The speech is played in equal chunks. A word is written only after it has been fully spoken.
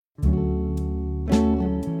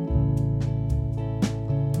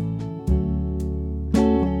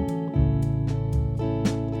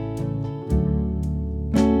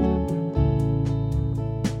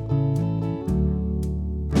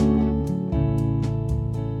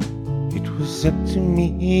was up to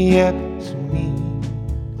me,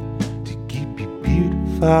 to keep you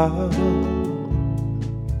beautiful.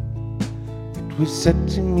 It was up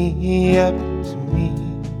to me,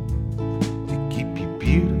 to keep you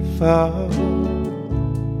beautiful.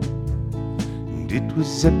 And it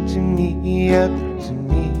was up to me,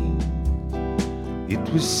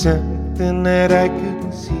 it was something that I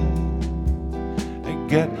couldn't see. I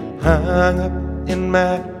got hung up in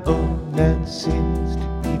my own nonsense to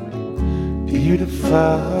keep you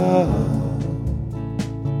beautiful.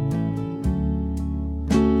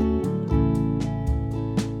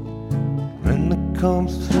 When the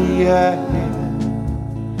combs through your hair,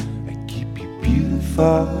 I keep you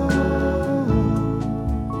beautiful.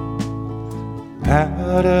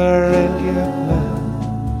 Powder in your blood,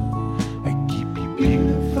 I keep you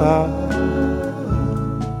beautiful.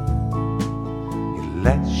 Your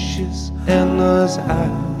lashes and those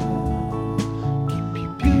eyes keep you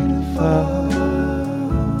beautiful.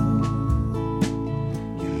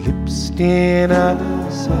 Your lips stand on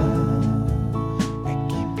the side, I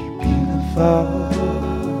keep you beautiful.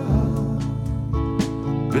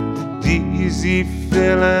 But the daisy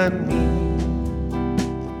fell on me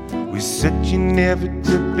with such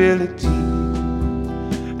inevitability.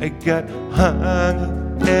 I got hung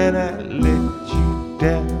up and I let you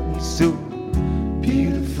down. You're so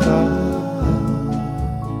beautiful.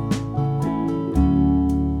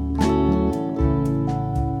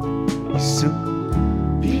 You're so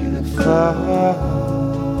beautiful.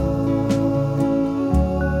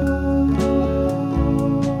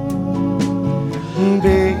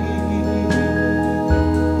 Baby,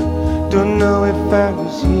 don't know if I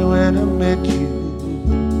was here when I met you.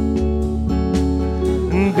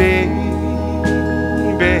 And baby,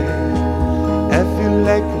 I feel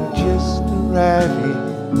like I'm just arriving.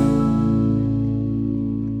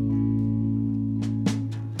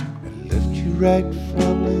 I left you right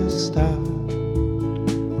from the start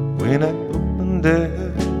when I opened the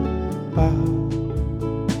bar.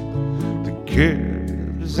 The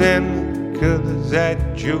curves and the colors I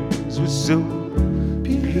chose were so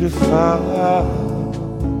beautiful.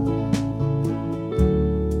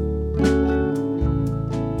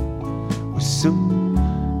 We're so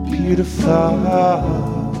beautiful.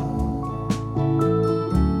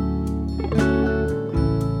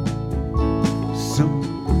 So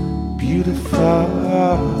beautiful.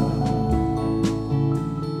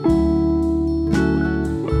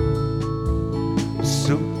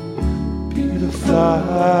 So beautiful.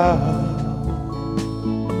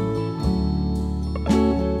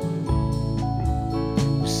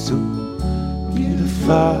 So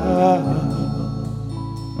beautiful.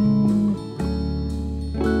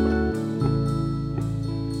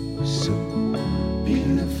 So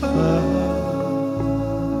beautiful.